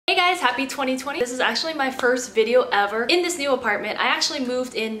guys, happy 2020. This is actually my first video ever in this new apartment. I actually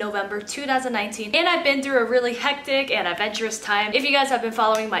moved in November 2019 and I've been through a really hectic and adventurous time. If you guys have been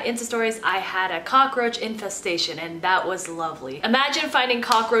following my Insta stories, I had a cockroach infestation and that was lovely. Imagine finding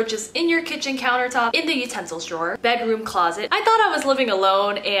cockroaches in your kitchen countertop, in the utensils drawer, bedroom closet. I thought I was living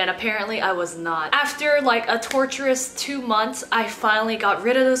alone and apparently I was not. After like a torturous 2 months, I finally got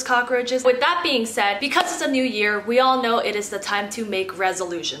rid of those cockroaches. With that being said, because it's a new year, we all know it is the time to make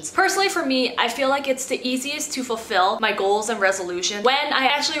resolutions. Personally for me, I feel like it's the easiest to fulfill my goals and resolutions when I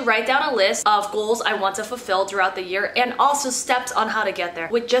actually write down a list of goals I want to fulfill throughout the year and also steps on how to get there.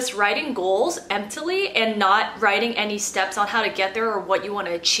 With just writing goals emptily and not writing any steps on how to get there or what you want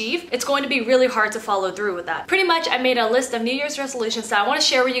to achieve, it's going to be really hard to follow through with that. Pretty much I made a list of New Year's resolutions that I want to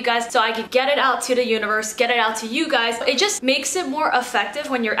share with you guys so I can get it out to the universe, get it out to you guys. It just makes it more effective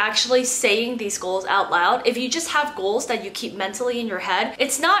when you're actually saying these goals out loud. If you just have goals that you keep mentally in your head,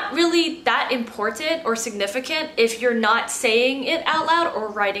 it's not really that important or significant if you're not saying it out loud or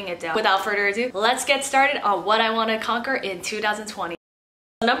writing it down. Without further ado, let's get started on what I want to conquer in 2020.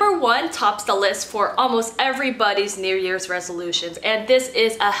 Number 1 tops the list for almost everybody's New Year's resolutions, and this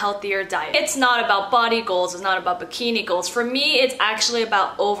is a healthier diet. It's not about body goals, it's not about bikini goals. For me, it's actually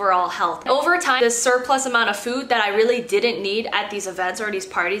about overall health. Over time, the surplus amount of food that I really didn't need at these events or these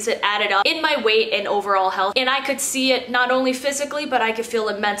parties, it added up in my weight and overall health, and I could see it not only physically, but I could feel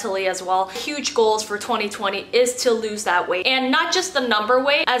it mentally as well. Huge goals for 2020 is to lose that weight, and not just the number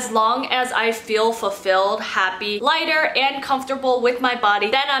weight. As long as I feel fulfilled, happy, lighter, and comfortable with my body,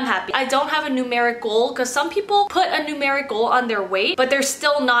 then I'm happy. I don't have a numeric goal because some people put a numeric goal on their weight, but they're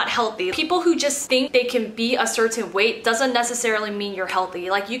still not healthy. People who just think they can be a certain weight doesn't necessarily mean you're healthy.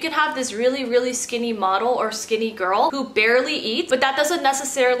 Like, you can have this really skinny model or skinny girl who barely eats, but that doesn't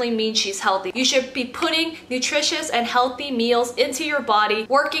necessarily mean she's healthy. You should be putting nutritious and healthy meals into your body,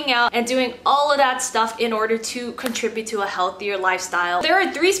 working out, and doing all of that stuff in order to contribute to a healthier lifestyle. There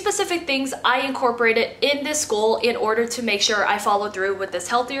are 3 specific things I incorporated in this goal in order to make sure I follow through with this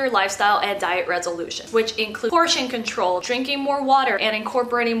healthier lifestyle and diet resolution, which include portion control, drinking more water, and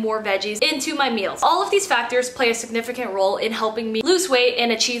incorporating more veggies into my meals. All of these factors play a significant role in helping me lose weight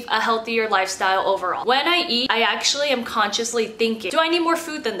and achieve a healthier lifestyle overall. When I eat, I actually am consciously thinking, do I need more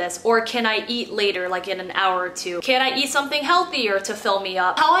food than this? Or can I eat later, like in an hour or 2? Can I eat something healthier to fill me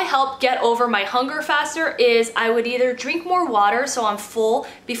up? How I help get over my hunger faster is I would either drink more water so I'm full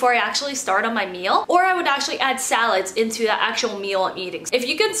before I actually start on my meal, or I would actually add salads into the actual meal I'm eating. If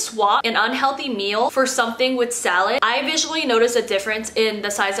you can swap an unhealthy meal for something with salad, I visually noticed a difference in the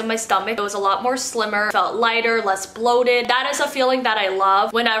size of my stomach. It was a lot more slimmer, felt lighter, less bloated. That is a feeling that I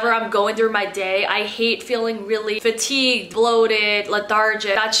love whenever I'm going through my day. I hate feeling really fatigued, bloated,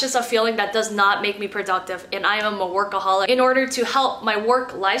 lethargic. That's just a feeling that does not make me productive, and I am a workaholic. In order to help my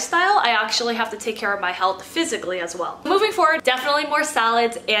work lifestyle, I actually have to take care of my health physically as well. Moving forward, definitely more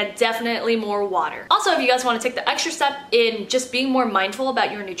salads and definitely more water. Also, if you guys want to take the extra step in just being more mindful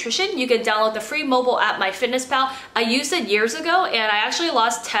about your nutrition, you can download the free mobile app MyFitnessPal. I used it years ago and I actually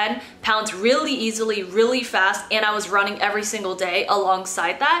lost 10 pounds really easily, really fast, and I was running every single day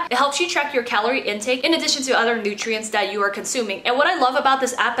alongside that. It helps you track your calorie intake in addition to other nutrients that you are consuming. And what I love about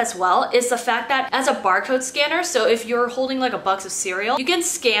this app as well is the fact that as a barcode scanner, so if you're holding like a box of cereal, you can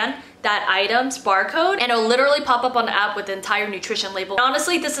scan that item's barcode and it'll literally pop up on the app with the entire nutrition label. And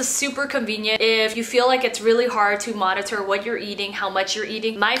honestly, this is super convenient if you feel like it's really hard to monitor what you're eating, how much you're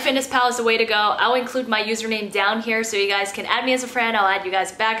eating. MyFitnessPal is the way to go. I'll include my username down here so you guys can add me as a friend. I'll add you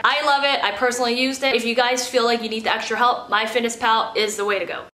guys back. I love it. I personally used it. If you guys feel like you need the extra help, MyFitnessPal is the way to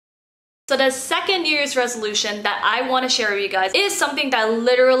go. So the second New Year's resolution that I want to share with you guys is something that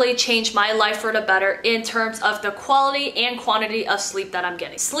literally changed my life for the better in terms of the quality and quantity of sleep that I'm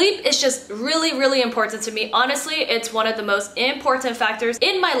getting. Sleep is just really important to me. Honestly, it's one of the most important factors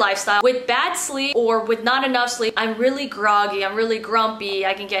in my lifestyle. With bad sleep or with not enough sleep, I'm really groggy, I'm really grumpy,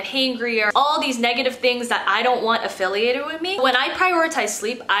 I can get hangrier, all these negative things that I don't want affiliated with me. When I prioritize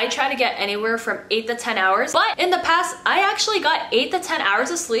sleep, I try to get anywhere from 8 to 10 hours. But in the past, I actually got 8 to 10 hours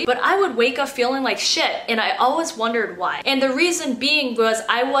of sleep, but I would wake up feeling like shit, and I always wondered why. And the reason being was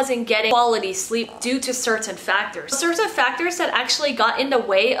I wasn't getting quality sleep due to certain factors. Certain factors that actually got in the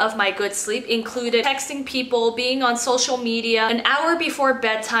way of my good sleep included texting people, being on social media an hour before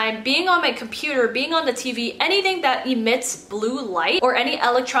bedtime, being on my computer, being on the TV, anything that emits blue light or any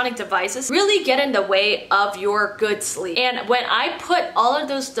electronic devices really get in the way of your good sleep. And when I put all of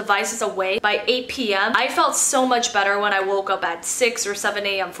those devices away by 8 p.m., I felt so much better when I woke up at 6 or 7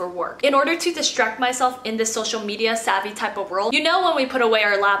 a.m. for work. work in order to distract myself in this social media savvy type of world. You know, when we put away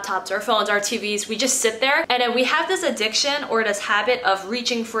our laptops, our phones, our TVs, we just sit there and then we have this addiction or this habit of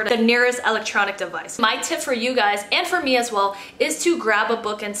reaching for the nearest electronic device. My tip for you guys and for me as well is to grab a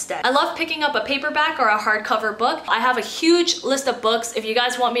book instead. I love picking up a paperback or a hardcover book. I have a huge list of books. If you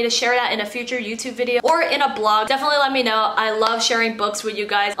guys want me to share that in a future YouTube video or in a blog, definitely let me know. I love sharing books with you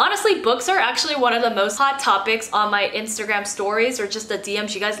guys. Honestly, books are actually one of the most hot topics on my Instagram stories or just the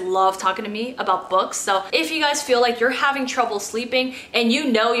DMs. You guys love talking to me about books. So if you guys feel like you're having trouble sleeping and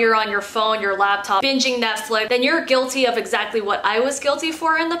you know you're on your phone, your laptop, binging Netflix, then you're guilty of exactly what I was guilty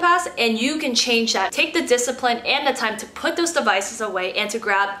for in the past, and you can change that. Take the discipline and the time to put those devices away and to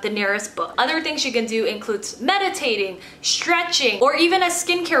grab the nearest book. Other things you can do includes meditating, stretching, or even a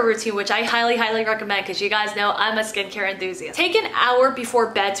skincare routine, which I highly recommend because you guys know I'm a skincare enthusiast. Take an hour before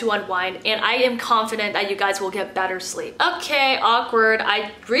bed to unwind, and I am confident that you guys will get better sleep. Okay, awkward.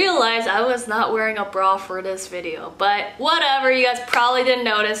 I realized I was not wearing a bra for this video, but whatever, you guys probably didn't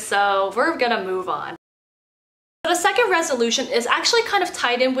notice, so we're gonna move on. The second resolution is actually kind of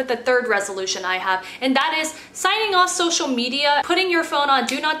tied in with the third resolution I have, and that is signing off social media, putting your phone on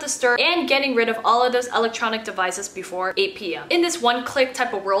do not disturb, and getting rid of all of those electronic devices before 8 p.m. In this one-click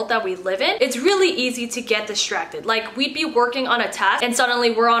type of world that we live in, it's really easy to get distracted. Like, we'd be working on a task and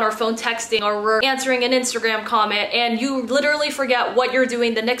suddenly we're on our phone texting or we're answering an Instagram comment and you literally forget what you're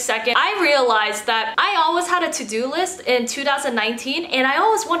doing the next second. I realized that I always had a to-do list in 2019 and I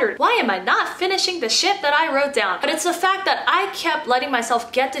always wondered, why am I not finishing the shit that I wrote down? But it's the fact that I kept letting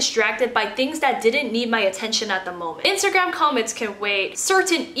myself get distracted by things that didn't need my attention at the moment. Instagram comments can wait,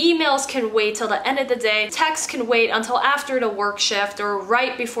 certain emails can wait till the end of the day, texts can wait until after the work shift or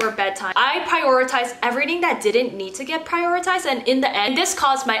right before bedtime. I prioritized everything that didn't need to get prioritized, and in the end, this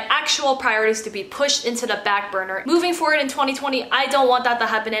caused my actual priorities to be pushed into the back burner. Moving forward in 2020, I don't want that to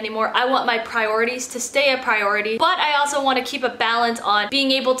happen anymore. I want my priorities to stay a priority, but I also want to keep a balance on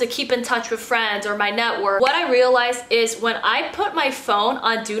being able to keep in touch with friends or my network. What I realized is when I put my phone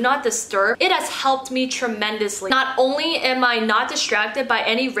on do not disturb, it has helped me tremendously. Not only am I not distracted by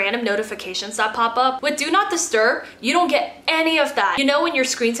any random notifications that pop up, with do not disturb, you don't get any of that. You know, when your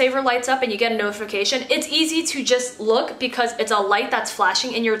screensaver lights up and you get a notification, it's easy to just look because it's a light that's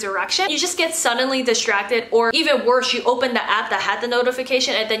flashing in your direction. You just get suddenly distracted, or even worse, you open the app that had the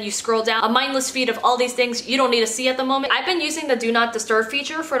notification and then you scroll down a mindless feed of all these things you don't need to see at the moment. I've been using the do not disturb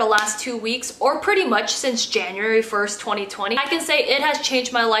feature for the last 2 weeks, or pretty much since January 1st, 2020. I can say it has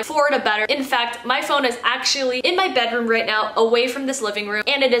changed my life for the better. In fact, my phone is actually in my bedroom right now, away from this living room,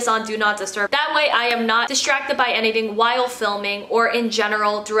 and it is on do not disturb. That way I am not distracted by anything while filming or in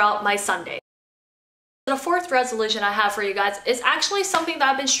general throughout my Sunday. The fourth resolution I have for you guys is actually something that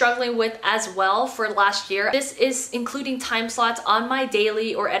I've been struggling with as well for last year. This is including time slots on my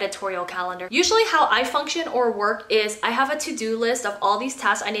daily or editorial calendar. Usually how I function or work is I have a to-do list of all these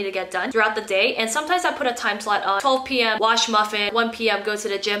tasks I need to get done throughout the day, and sometimes I put a time slot on 12 p.m. wash muffin, 1 p.m. go to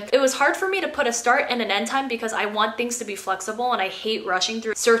the gym. It was hard for me to put a start and an end time because I want things to be flexible and I hate rushing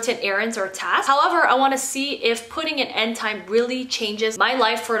through certain errands or tasks. However, I want to see if putting an end time really changes my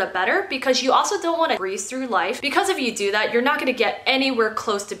life for the better, because you also don't want to breeze through life, because if you do that, you're not going to get anywhere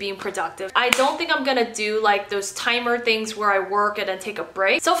close to being productive. I don't think I'm gonna do like those timer things where I work and then take a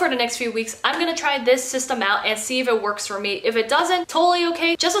break. So for the next few weeks, I'm gonna try this system out and see if it works for me. If it doesn't, totally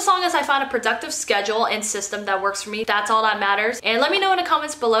okay. Just as long as I find a productive schedule and system that works for me, that's all that matters. And let me know in the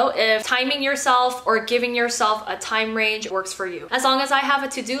comments below if timing yourself or giving yourself a time range works for you. As long as I have a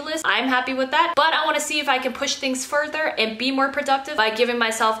to-do list, I'm happy with that, but I want to see if I can push things further and be more productive by giving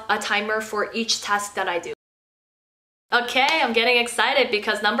myself a timer for each task that I do. Okay, I'm getting excited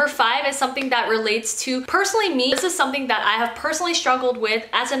because number 5 is something that relates to personally me. This is something that I have personally struggled with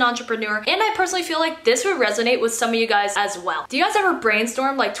as an entrepreneur, and I personally feel like this would resonate with some of you guys as well. Do you guys ever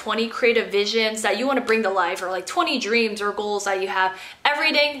brainstorm like 20 creative visions that you want to bring to life, or like 20 dreams or goals that you have?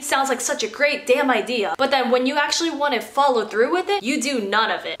 Everything sounds like such a great damn idea, but then when you actually want to follow through with it, you do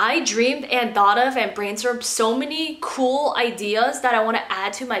none of it. I dreamed and thought of and brainstormed so many cool ideas that I want to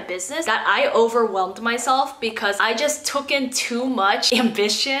add to my business that I overwhelmed myself because I just took in too much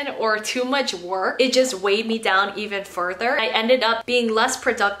ambition or too much work. It just weighed me down even further. I ended up being less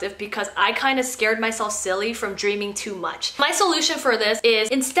productive because I kind of scared myself silly from dreaming too much. My solution for this is,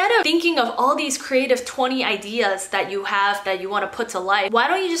 instead of thinking of all these creative 20 ideas that you have that you want to put to life, why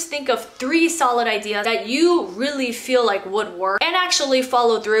don't you just think of 3 solid ideas that you really feel like would work and actually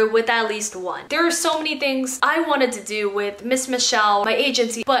follow through with at least one. There are so many things I wanted to do with Miss Michelle, my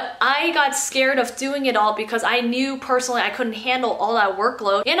agency, but I got scared of doing it all because I knew personally, I couldn't handle all that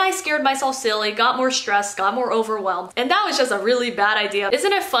workload and I scared myself silly, got more stressed, got more overwhelmed. And that was just a really bad idea.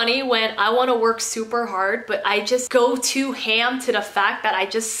 Isn't it funny when I want to work super hard, but I just go too ham to the fact that I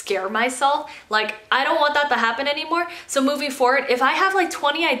just scare myself? Like, I don't want that to happen anymore. So moving forward, if I have like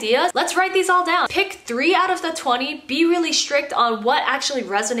 20 ideas, let's write these all down. Pick 3 out of the 20, be really strict on what actually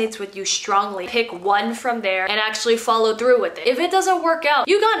resonates with you strongly. Pick 1 from there and actually follow through with it. If it doesn't work out,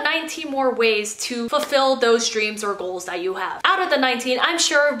 you got 19 more ways to fulfill those dreams or goals that you have. Out of the 19, I'm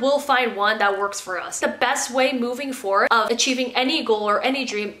sure we'll find one that works for us. The best way moving forward of achieving any goal or any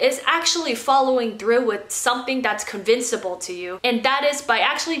dream is actually following through with something that's convincible to you. And that is by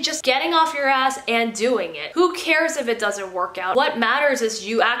actually just getting off your ass and doing it. Who cares if it doesn't work out? What matters is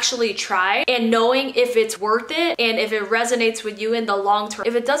you actually try and knowing if it's worth it and if it resonates with you in the long term.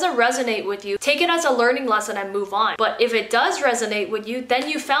 If it doesn't resonate with you, take it as a learning lesson and move on. But if it does resonate with you, then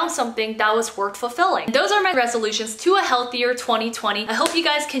you found something that was worth fulfilling. And those are my resolutions to a healthier 2020. I hope you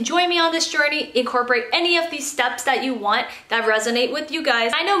guys can join me on this journey, incorporate any of these steps that you want that resonate with you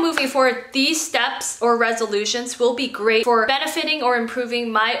guys. I know moving forward, these steps or resolutions will be great for benefiting or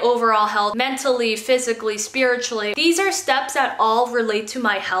improving my overall health, mentally, physically, spiritually. These are steps that all relate to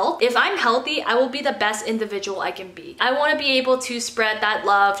my health. If I'm healthy, I will be the best individual I can be. I want to be able to spread that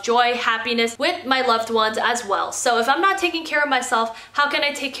love, joy, happiness with my loved ones as well. So if I'm not taking care of myself, how can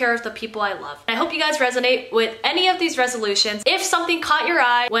I take care of the people I love? I hope you guys resonate with any of these resolutions. If something caught your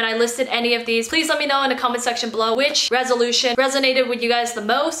eye when I listed any of these, please let me know in the comment section below which resolution resonated with you guys the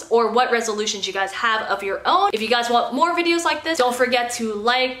most or what resolutions you guys have of your own. If you guys want more videos like this, don't forget to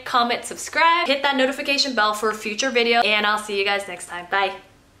like, comment, subscribe, hit that notification bell for a future video, and I'll see you guys next time. Bye.